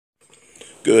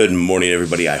Good morning,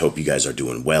 everybody. I hope you guys are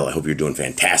doing well. I hope you're doing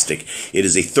fantastic. It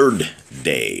is a third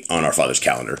day on our Father's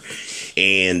calendar,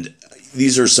 and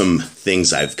these are some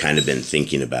things I've kind of been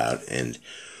thinking about. And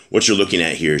what you're looking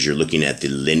at here is you're looking at the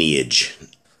lineage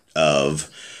of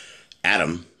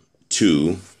Adam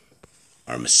to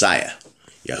our Messiah,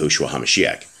 Yahushua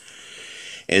HaMashiach.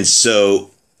 And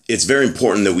so it's very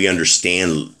important that we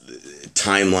understand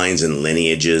timelines and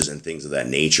lineages and things of that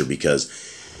nature, because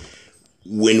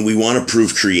when we want to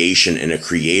prove creation and a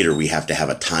creator, we have to have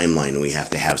a timeline and we have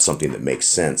to have something that makes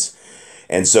sense.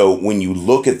 And so when you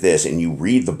look at this and you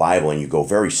read the Bible and you go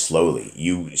very slowly,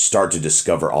 you start to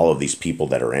discover all of these people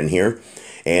that are in here,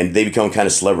 and they become kind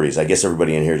of celebrities. I guess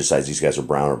everybody in here decides these guys are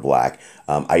brown or black.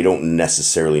 I don't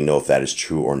necessarily know if that is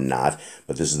true or not,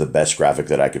 but this is the best graphic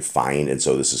that I could find, and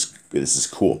so this is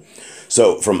cool.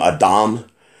 So from Adam,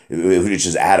 which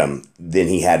is Adam, then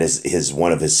he had his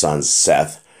one of his sons,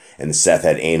 Seth. And Seth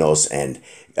had Enos and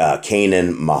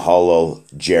Canaan, Mahalalel,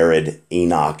 Jared,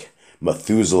 Enoch,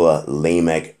 Methuselah,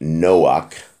 Lamech,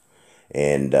 Noach.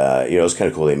 And, it's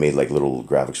kind of cool. They made like little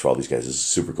graphics for all these guys. This is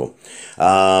super cool.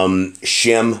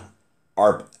 Shem,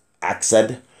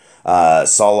 Arphaxad,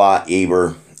 Salah,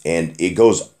 Eber. And it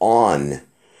goes on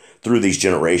through these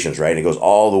generations, right? And it goes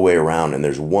all the way around. And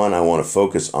there's one I want to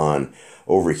focus on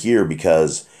over here,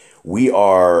 because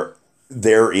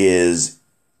there is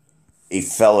a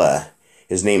fella,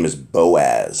 his name is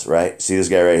Boaz, right? See this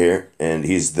guy right here? And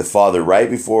he's the father right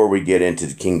before we get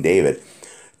into King David.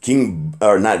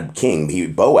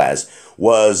 Boaz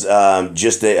was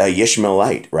just a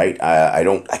Ishmaelite, right? I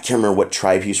can't remember what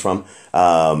tribe he's from.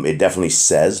 It definitely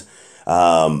says.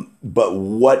 But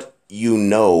what you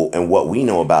know and what we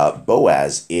know about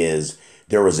Boaz is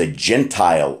there was a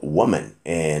Gentile woman,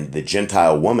 and the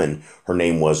Gentile woman, her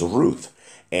name was Ruth.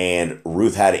 And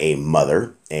Ruth had a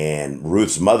mother, and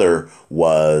Ruth's mother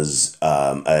was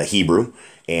a Hebrew,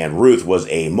 and Ruth was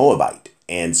a Moabite.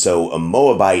 And so a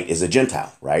Moabite is a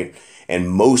Gentile, right? And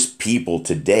most people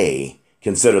today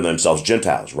consider themselves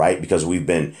Gentiles, right? Because we've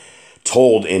been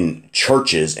told in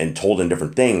churches and told in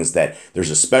different things that there's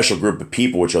a special group of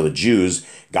people, which are the Jews,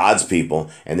 God's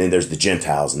people, and then there's the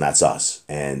Gentiles, and that's us.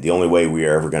 And the only way we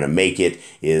are ever going to make it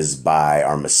is by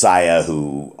our Messiah,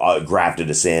 who grafted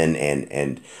us in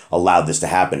and allowed this to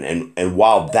happen. And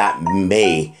while that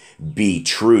may be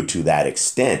true to that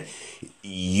extent,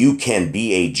 you can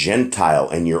be a Gentile,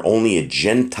 and you're only a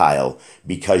Gentile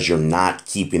because you're not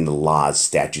keeping the laws,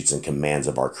 statutes, and commands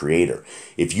of our Creator.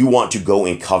 If you want to go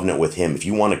in covenant with Him, if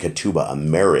you want a ketubah, a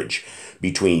marriage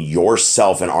between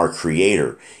yourself and our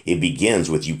Creator, it begins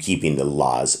with you keeping the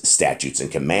laws, statutes,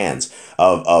 and commands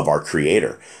of our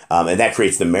Creator. And that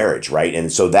creates the marriage, right?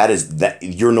 And so that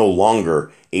you're no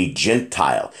longer a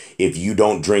Gentile if you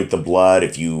don't drink the blood,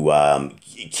 if you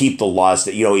keep the laws.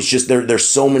 It's just there's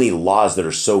so many laws that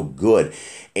are so good,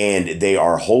 and they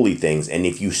are holy things. And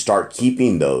if you start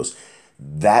keeping those,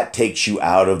 that takes you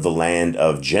out of the land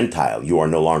of Gentile. You are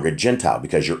no longer Gentile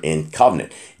because you're in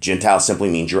covenant. Gentile simply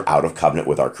means you're out of covenant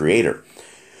with our Creator.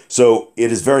 So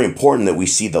it is very important that we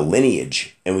see the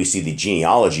lineage, and we see the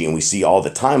genealogy, and we see all the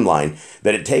timeline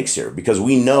that it takes here, because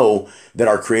we know that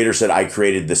our Creator said, I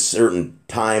created this certain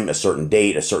time, a certain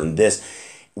date, a certain this.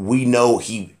 We know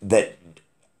that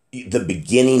the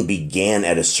beginning began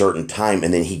at a certain time,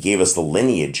 and then He gave us the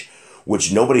lineage,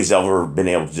 which nobody's ever been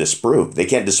able to disprove. They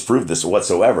can't disprove this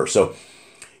whatsoever. So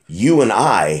you and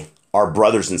I are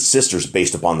brothers and sisters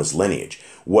based upon this lineage.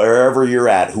 Wherever you're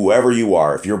at, whoever you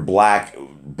are, if you're black,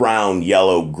 brown,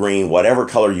 yellow, green, whatever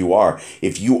color you are,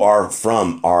 if you are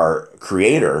from our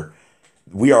Creator,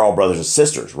 we are all brothers and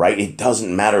sisters, right? It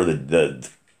doesn't matter the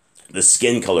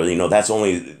skin color, that's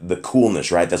only the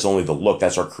coolness, right? That's only the look.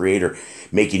 That's our Creator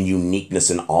making uniqueness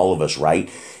in all of us, right?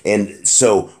 And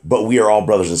so, but we are all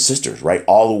brothers and sisters, right?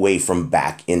 All the way from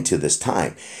back into this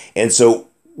time. And so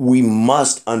we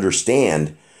must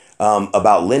understand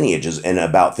about lineages and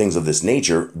about things of this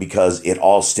nature, because it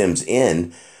all stems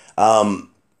in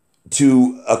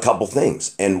to a couple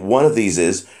things. And one of these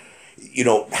is,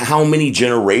 how many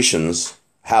generations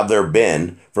have there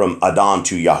been from Adam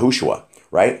to Yahushua,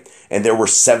 right? And there were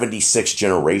 76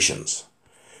 generations.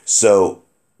 So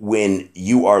when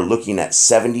you are looking at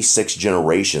 76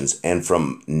 generations, and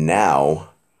from now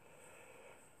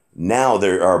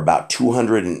there are about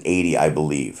 280, I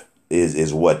believe,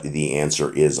 is what the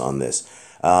answer is on this.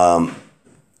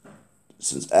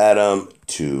 Since Adam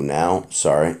to now,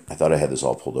 sorry, I thought I had this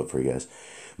all pulled up for you guys.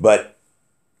 But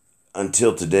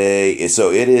until today,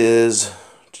 so it is...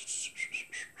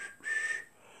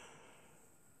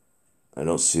 I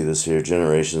don't see this here.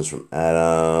 Generations from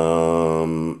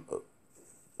Adam.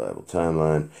 Bible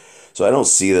timeline. So I don't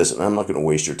see this, and I'm not going to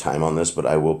waste your time on this, but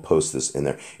I will post this in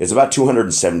there. It's about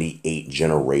 278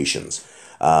 generations.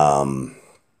 And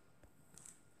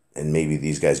maybe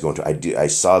these guys go into, I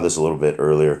saw this a little bit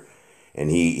earlier, and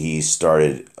he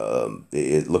started,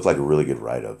 it looked like a really good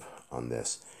write-up on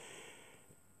this.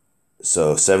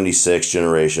 So 76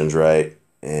 generations, right?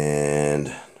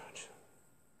 And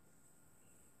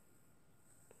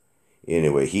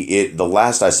anyway, the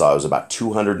last I saw, it was about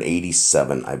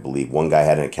 287, I believe. One guy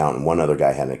had an account and one other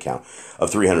guy had an account of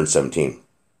 317.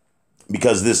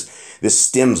 Because this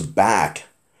stems back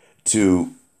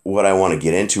to what I want to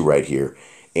get into right here.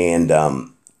 And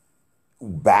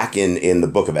back in the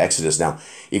book of Exodus. Now,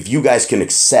 if you guys can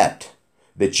accept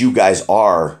that you guys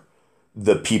are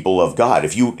the people of God,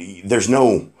 there's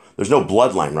no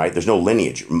bloodline, right? There's no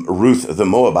lineage. Ruth the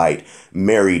Moabite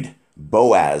married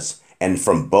Boaz, and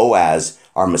from Boaz,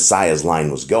 our Messiah's line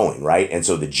was going, right? And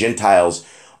so the Gentiles,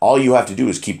 all you have to do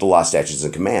is keep the law, statutes,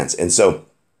 and commands. And so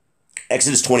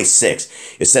Exodus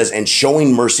 26, it says, and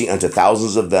showing mercy unto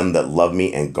thousands of them that love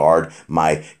me and guard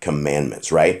my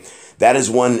commandments, right? That is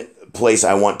one place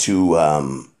I want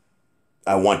to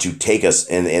take us,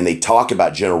 and they talk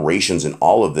about generations and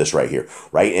all of this right here,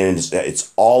 right? And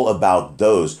it's all about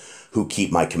those who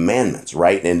keep my commandments,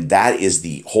 right? And that is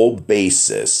the whole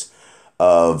basis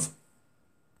of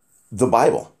the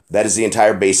Bible. That is the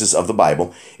entire basis of the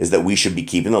Bible, is that we should be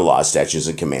keeping the laws, statutes,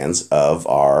 and commands of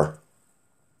our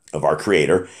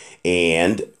Creator,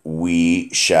 and we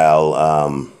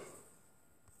should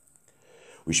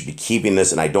be keeping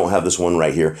this. And I don't have this one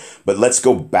right here, but let's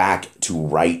go back to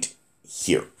right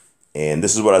here. And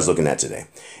this is what I was looking at today.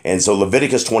 And so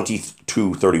Leviticus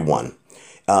 22:31,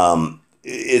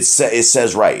 it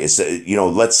says, right, it's,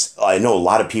 I know a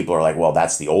lot of people are like, well,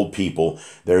 that's the old people.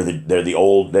 They're the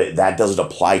old, that doesn't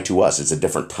apply to us. It's a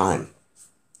different time.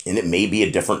 And it may be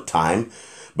a different time,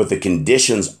 but the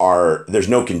conditions there's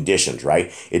no conditions,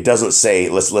 right? It doesn't say,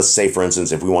 let's say, for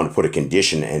instance, if we want to put a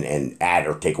condition and add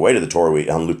or take away to the Torah,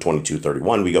 on Luke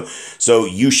 22:31, we go, so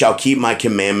you shall keep my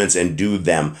commandments and do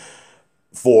them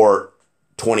for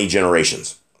 20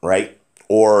 generations, right?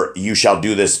 Or you shall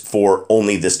do this for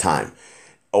only this time,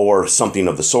 or something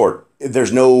of the sort.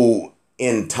 There's no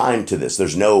end time to this.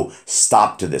 There's no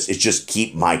stop to this. It's just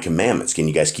keep my commandments. Can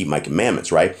you guys keep my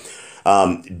commandments, right?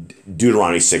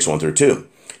 Deuteronomy 6:1-2.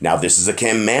 Now this is a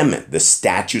commandment, the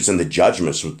statutes and the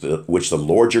judgments which the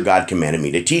Lord your God commanded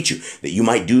me to teach you, that you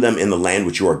might do them in the land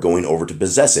which you are going over to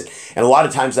possess it. And a lot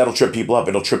of times that'll trip people up.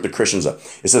 It'll trip the Christians up.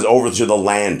 It says over to the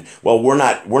land. Well, we're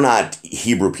not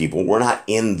Hebrew people. We're not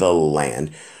in the land.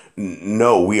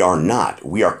 No, we are not.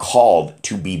 We are called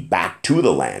to be back to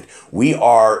the land. We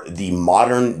are the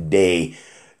modern day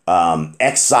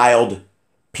exiled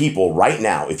people right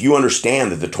now. If you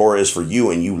understand that the Torah is for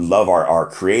you and you love our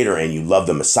Creator and you love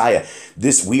the Messiah,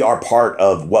 we are part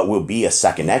of what will be a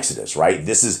second Exodus, right?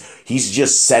 He's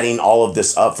just setting all of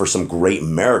this up for some great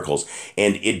miracles.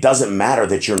 And it doesn't matter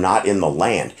that you're not in the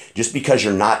land. Just because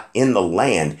you're not in the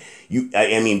land,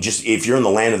 just if you're in the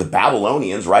land of the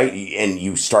Babylonians, right, and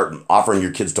you start offering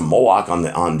your kids to Moloch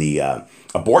on the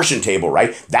abortion table,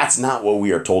 right? That's not what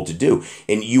we are told to do.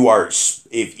 And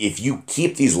if you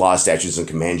keep these laws, statutes, and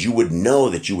commands, you would know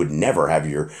that you would never have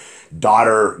your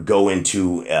daughter go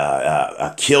into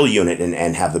a kill unit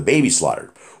and have the baby slaughtered,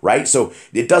 right? So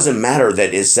it doesn't matter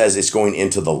that it says it's going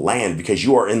into the land, because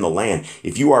you are in the land.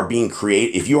 If you are being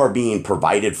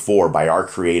provided for by our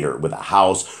Creator with a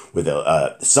house, with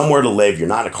somewhere to live, you're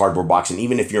not in a cardboard box. And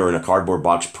even if you're in a cardboard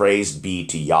box, praise be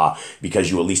to Yah,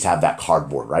 because you at least have that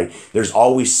cardboard, right? There's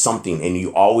always something, and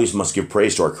you always must give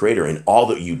praise to our Creator in all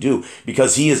that you do,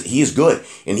 because He is good,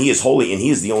 and He is holy, and He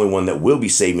is the only one that will be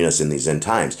saving us in these end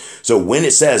times. So when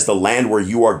it says the land where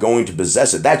you are going to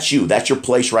possess it, that's you. That's your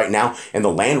place right now. And the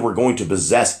land we're going to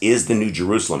possess is the New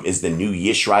Jerusalem, is the New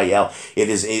Yisrael. It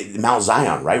is Mount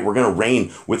Zion, right? We're going to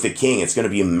reign with the King. It's going to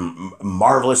be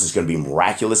marvelous. It's going to be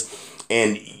miraculous.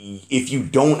 And if you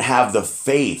don't have the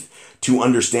faith to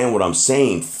understand what I'm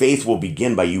saying, faith will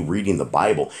begin by you reading the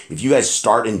Bible. If you guys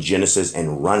start in Genesis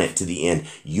and run it to the end,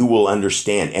 you will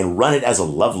understand, and run it as a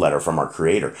love letter from our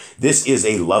Creator. This is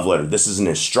a love letter. This is an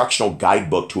instructional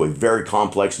guidebook to a very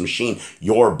complex machine,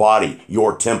 your body,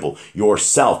 your temple,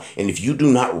 yourself. And if you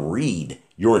do not read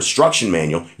your instruction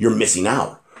manual, you're missing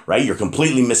out, right? You're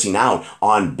completely missing out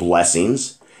on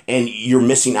blessings, and you're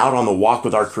missing out on the walk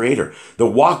with our Creator. The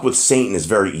walk with Satan is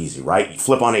very easy, right?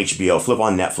 Flip on HBO, flip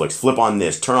on Netflix, flip on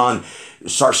this, start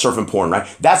surfing porn, right?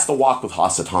 That's the walk with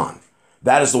Hasatan.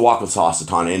 That is the walk with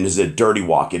Hasatan, and it is a dirty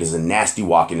walk. It is a nasty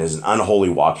walk, and it is an unholy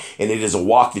walk, and it is a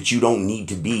walk that you don't need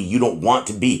to be. You don't want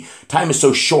to be. Time is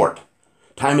so short.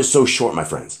 Time is so short, my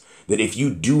friends. That if you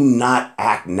do not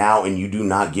act now and you do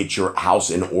not get your house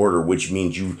in order, which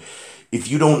means if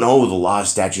you don't know the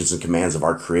laws, statutes, and commands of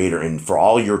our Creator, and for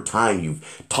all your time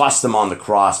you've tossed them on the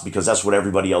cross because that's what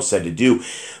everybody else said to do,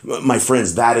 my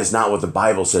friends, that is not what the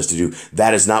Bible says to do.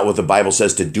 That is not what the Bible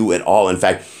says to do at all. In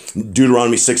fact,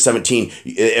 Deuteronomy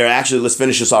 6:17, actually, let's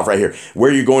finish this off right here.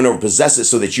 Where you're going to possess it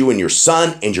so that you and your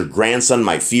son and your grandson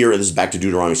might fear, and this is back to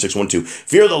Deuteronomy 6:1-2,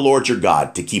 fear the Lord your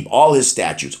God to keep all his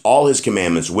statutes, all his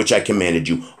commandments, which I commanded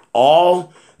you,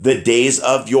 all the days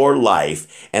of your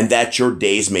life, and that your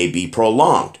days may be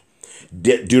prolonged.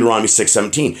 Deuteronomy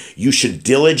 6:17, you should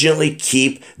diligently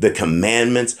keep the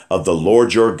commandments of the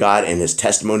Lord your God and his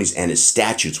testimonies and his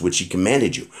statutes, which he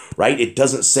commanded you, right? It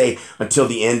doesn't say until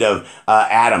the end of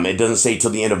Adam. It doesn't say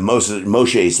till the end of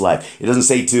Moshe's life. It doesn't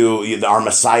say till our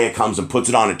Messiah comes and puts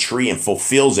it on a tree and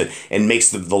fulfills it and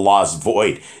makes the laws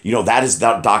void. That is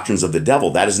the doctrines of the devil.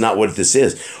 That is not what this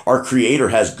is. Our Creator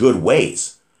has good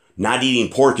ways. Not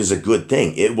eating pork is a good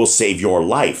thing. It will save your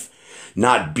life.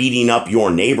 Not beating up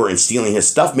your neighbor and stealing his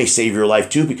stuff may save your life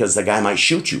too, because the guy might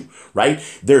shoot you, right?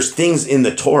 There's things in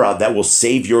the Torah that will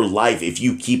save your life if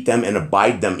you keep them and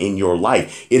abide them in your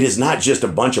life. It is not just a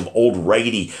bunch of old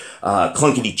raggedy,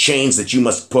 clunkety chains that you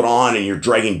must put on and you're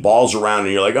dragging balls around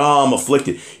and you're like, oh, I'm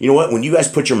afflicted. You know what? When you guys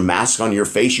put your mask on your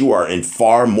face, you are in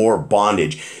far more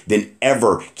bondage than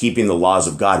ever keeping the laws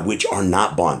of God, which are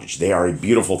not bondage. They are a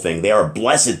beautiful thing. They are a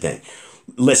blessed thing.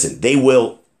 Listen, they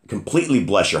will completely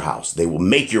bless your house. They will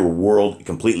make your world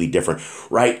completely different,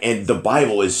 right? And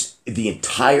the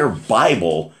entire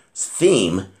Bible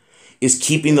theme is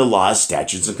keeping the laws,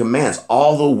 statutes, and commands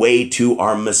all the way to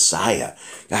our Messiah.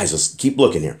 Guys, let's keep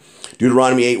looking here.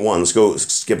 Deuteronomy 8:1,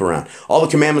 let's skip around. All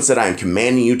the commandments that I am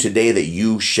commanding you today that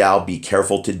you shall be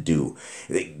careful to do.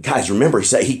 Guys, remember,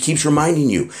 he keeps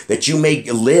reminding you that you may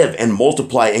live and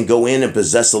multiply and go in and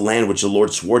possess the land which the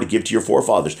Lord swore to give to your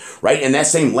forefathers, right? And that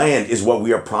same land is what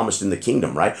we are promised in the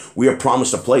kingdom, right? We are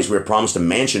promised a place, we are promised a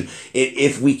mansion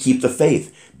if we keep the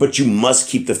faith. But you must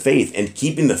keep the faith. And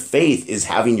keeping the faith is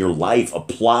having your life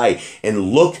apply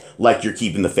and look like you're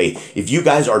keeping the faith. If you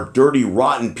guys are dirty,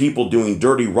 rotten people doing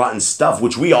dirty, rotten stuff,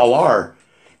 which we all are,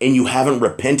 and you haven't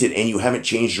repented and you haven't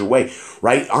changed your way,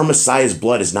 right? Our Messiah's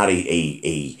blood is not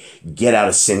a get out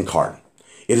of sin card.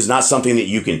 It is not something that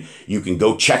you can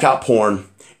go check out porn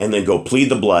and then go plead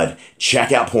the blood,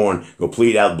 check out porn, go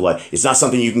plead out the blood. It's not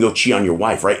something you can go cheat on your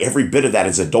wife, right? Every bit of that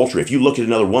is adultery. If you look at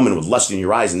another woman with lust in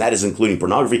your eyes, and that is including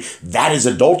pornography, that is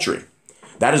adultery.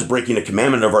 That is breaking a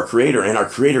commandment of our Creator. And our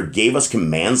Creator gave us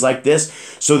commands like this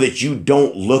so that you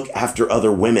don't look after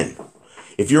other women.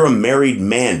 If you're a married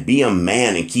man, be a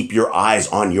man and keep your eyes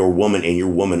on your woman and your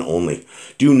woman only.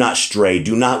 Do not stray.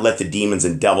 Do not let the demons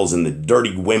and devils and the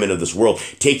dirty women of this world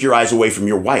take your eyes away from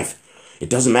your wife. It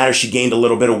doesn't matter if she gained a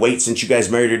little bit of weight since you guys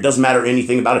married her. It doesn't matter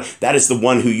anything about it. That is the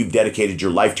one who you've dedicated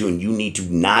your life to, and you need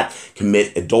to not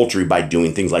commit adultery by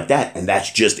doing things like that. And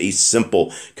that's just a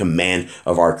simple command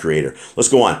of our Creator. Let's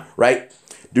go on, right?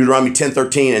 Deuteronomy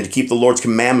 10:13, and to keep the Lord's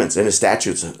commandments and his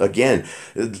statutes. Again,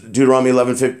 Deuteronomy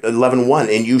 11:1,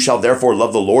 and you shall therefore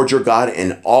love the Lord your God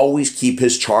and always keep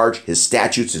his charge, his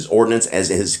statutes, his ordinance, as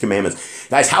his commandments.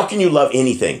 Guys, how can you love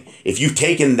anything if you've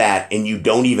taken that and you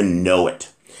don't even know it?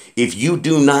 If you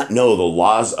do not know the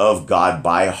laws of God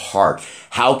by heart,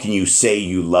 how can you say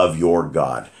you love your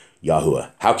God,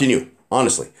 Yahuwah? How can you?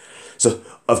 Honestly. So,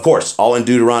 of course, all in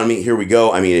Deuteronomy, here we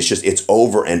go. I mean, it's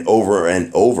over and over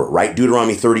and over, right?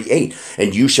 Deuteronomy 38,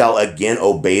 and you shall again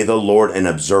obey the Lord and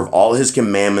observe all his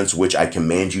commandments, which I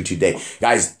command you today.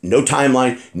 Guys, no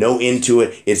timeline, no end to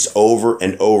it. It's over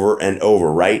and over and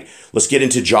over, right? Let's get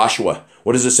into Joshua.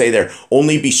 What does it say there?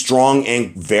 Only be strong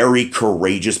and very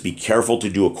courageous. Be careful to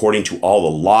do according to all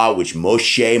the law which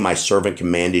Moshe, my servant,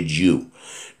 commanded you.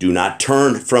 Do not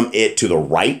turn from it to the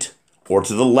right or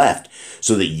to the left,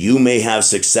 so that you may have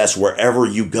success wherever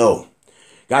you go.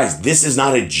 Guys, this is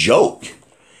not a joke.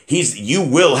 You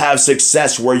will have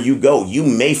success where you go. You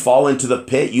may fall into the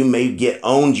pit. You may get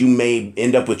owned. You may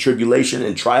end up with tribulation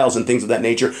and trials and things of that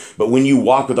nature. But when you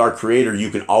walk with our Creator,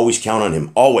 you can always count on him.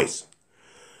 Always.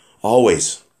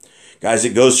 Always. Guys,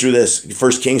 it goes through this.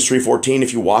 1 Kings 3:14,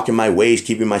 if you walk in my ways,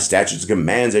 keeping my statutes and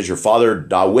commands as your father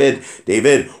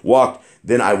David walked,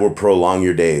 then I will prolong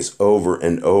your days. Over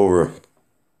and over.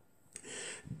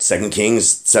 2 Kings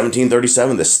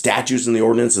 17:37, the statutes and the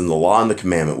ordinance and the law and the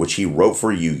commandment, which he wrote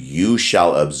for you, you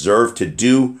shall observe to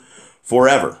do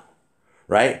forever.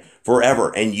 Right?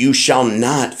 Forever. And you shall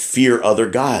not fear other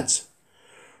gods.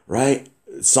 Right?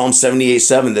 Psalm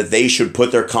 78:7, that they should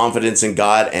put their confidence in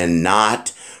God and not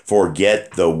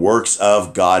forget the works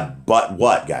of God. But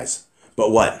what, guys?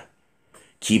 But what?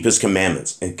 Keep his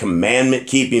commandments. And commandment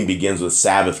keeping begins with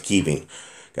Sabbath keeping.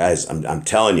 Guys, I'm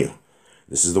telling you,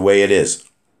 this is the way it is.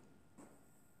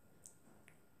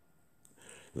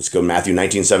 Let's go to Matthew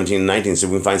 19, 17, and 19, see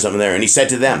if we can find something there. And he said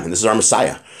to them, and this is our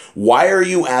Messiah, why are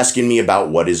you asking me about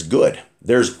what is good?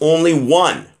 There's only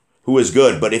one who is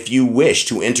good, but if you wish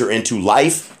to enter into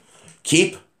life,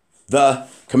 keep the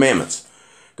commandments.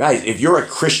 Guys, if you're a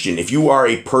Christian, if you are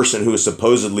a person who is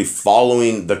supposedly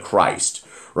following the Christ,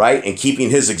 right, and keeping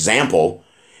his example,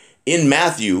 in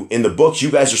Matthew, in the books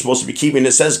you guys are supposed to be keeping,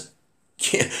 it says,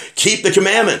 keep the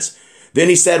commandments. Then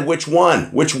he said, which one?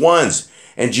 Which ones?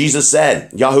 And Jesus said,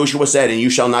 Yahushua said, and you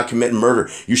shall not commit murder.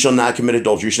 You shall not commit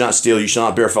adultery. You shall not steal. You shall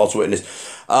not bear false witness.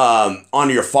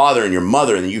 Honor your father and your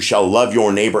mother, and you shall love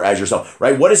your neighbor as yourself.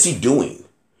 Right? What is he doing?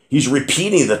 He's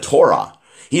repeating the Torah.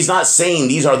 He's not saying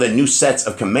these are the new sets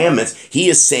of commandments. He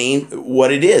is saying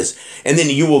what it is. And then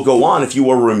you will go on, if you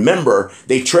will remember,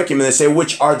 they trick him and they say,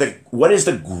 what is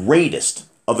the greatest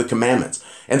of the commandments?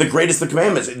 And the greatest of the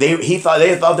commandments, they thought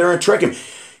they were going to trick him.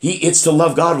 It's to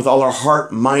love God with all our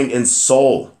heart, mind, and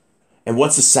soul. And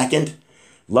what's the second?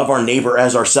 Love our neighbor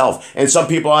as ourselves. And some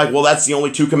people are like, well, that's the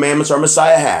only 2 commandments our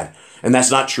Messiah had. And that's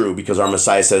not true, because our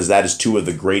Messiah says that is 2 of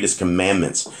the greatest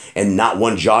commandments. And not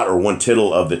one jot or one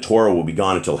tittle of the Torah will be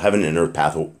gone until heaven and earth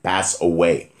pass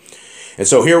away. And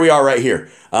so here we are right here.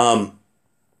 Our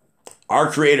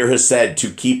Creator has said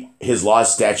to keep his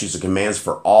laws, statutes, and commands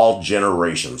for all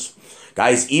generations.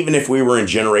 Guys, even if we were in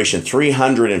generation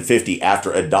 350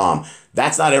 after Adam,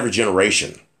 that's not every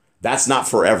generation. That's not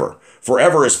forever.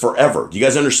 Forever is forever. Do you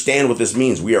guys understand what this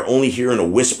means? We are only hearing a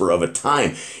whisper of a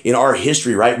time. In our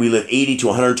history, right, we live 80 to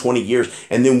 120 years,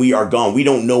 and then we are gone. We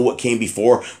don't know what came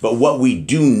before, but what we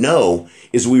do know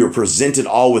is we were presented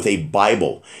all with a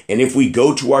Bible. And if we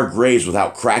go to our graves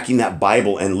without cracking that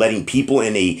Bible and letting people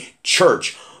in a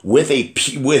church with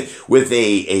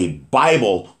a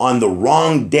Bible on the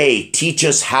wrong day teach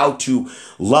us how to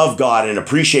love God and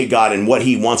appreciate God and what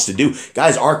he wants to do.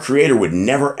 Guys, our Creator would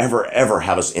never, ever, ever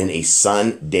have us in a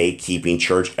Sunday keeping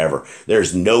church ever.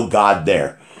 There's no God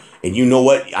there. And you know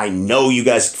what? I know you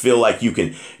guys feel like you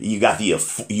got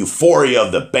the euphoria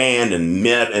of the band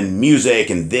and music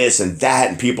and this and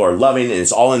that, and people are loving it, and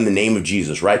it's all in the name of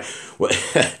Jesus, right?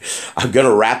 I'm going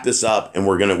to wrap this up, and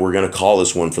we're going to call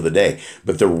this one for the day.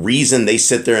 But the reason they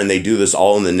sit there and they do this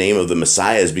all in the name of the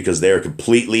Messiah is because they're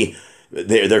completely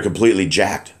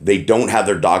jacked. They don't have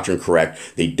their doctrine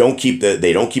correct. They don't keep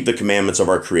the commandments of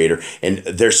our Creator. And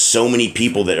there's so many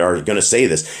people that are going to say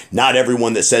this. Not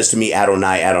everyone that says to me,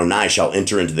 Adonai, Adonai, shall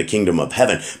enter into the kingdom of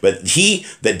heaven, but he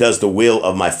that does the will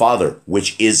of my Father,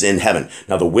 which is in heaven.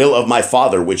 Now, the will of my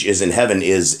Father, which is in heaven,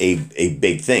 is a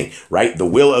big thing, right? The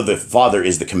will of the Father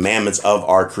is the commandments of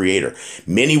our Creator.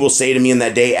 Many will say to me in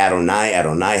that day, Adonai,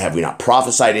 Adonai, have we not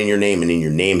prophesied in your name, and in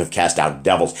your name have cast out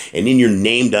devils, and in your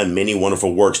name done many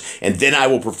wonderful works? And then I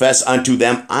will profess unto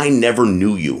them, I never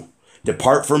knew you.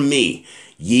 Depart from me,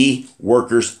 ye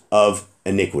workers of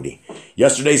iniquity.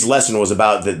 Yesterday's lesson was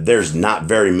about that there's not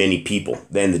very many people.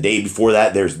 Then the day before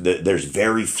that, there's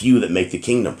very few that make the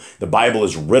kingdom. The Bible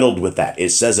is riddled with that.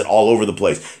 It says it all over the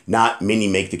place. Not many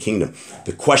make the kingdom.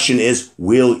 The question is,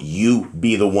 will you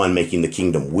be the one making the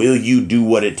kingdom? Will you do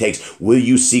what it takes? Will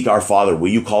you seek our Father? Will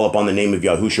you call upon the name of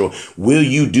Yahushua? Will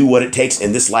you do what it takes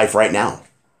in this life right now?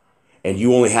 And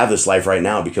you only have this life right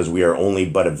now because we are only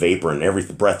but a vapor, and every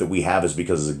breath that we have is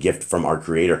because it's a gift from our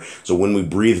Creator. So when we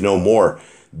breathe no more,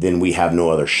 then we have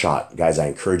no other shot. Guys, I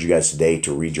encourage you guys today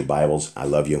to read your Bibles. I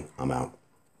love you. I'm out.